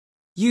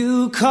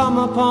You come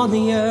upon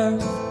the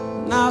earth,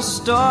 and our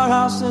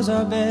storehouses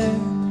are bare.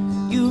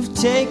 You've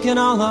taken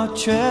all our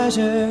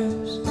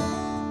treasures.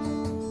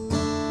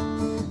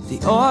 The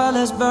oil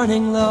is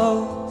burning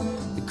low,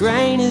 the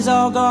grain is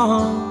all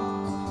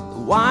gone,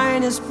 the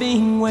wine is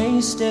being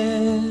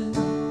wasted.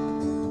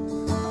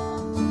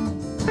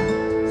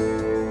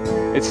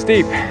 It's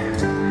steep.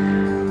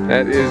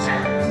 That is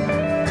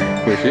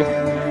Mooshy.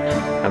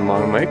 I'm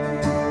Long Mike.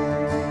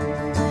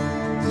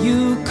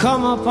 You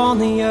come upon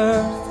the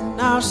earth, and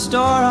our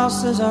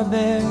storehouses are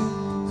bare.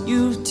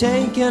 You've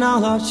taken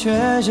all our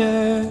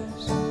treasures.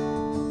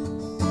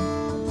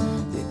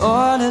 The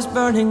oil is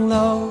burning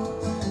low,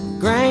 the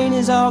grain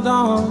is all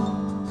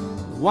gone,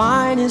 the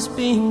wine is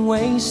being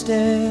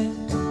wasted.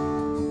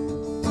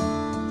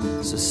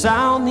 So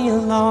sound the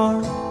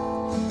alarm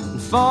and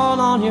fall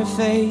on your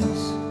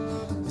face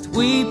with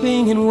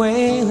weeping and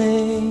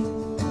wailing,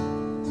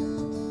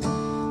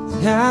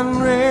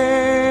 and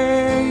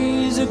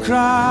raise a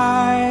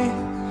cry,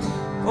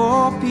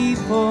 O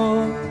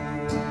people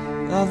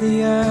of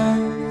the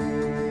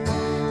earth,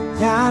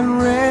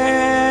 and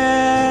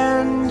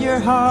rend your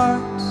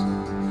hearts,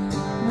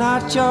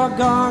 not your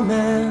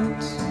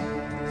garments,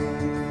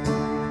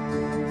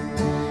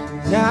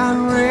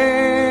 and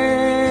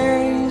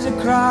raise a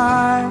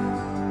cry,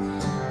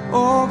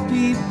 O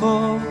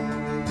people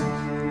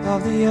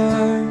of the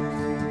earth,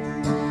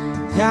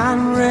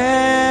 and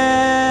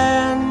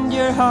rend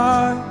your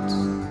hearts,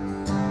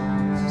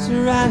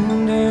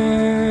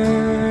 surrender.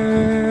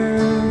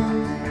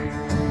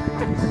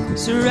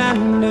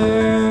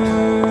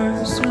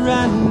 Surrender,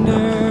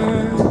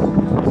 surrender,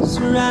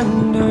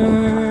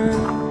 surrender,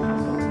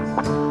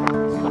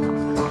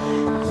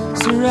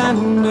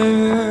 surrender,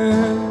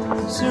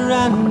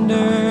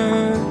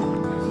 surrender,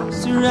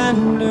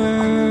 surrender,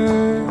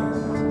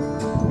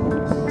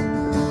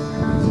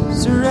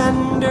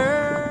 surrender.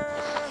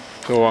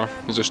 So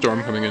there's a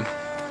storm coming in.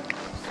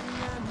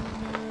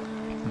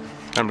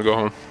 Time to go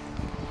home.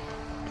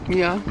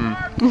 Yeah.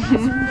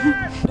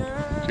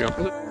 See ya.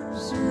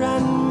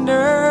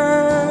 Surrender,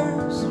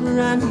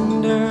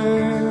 surrender,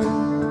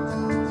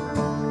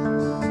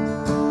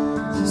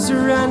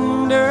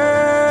 surrender.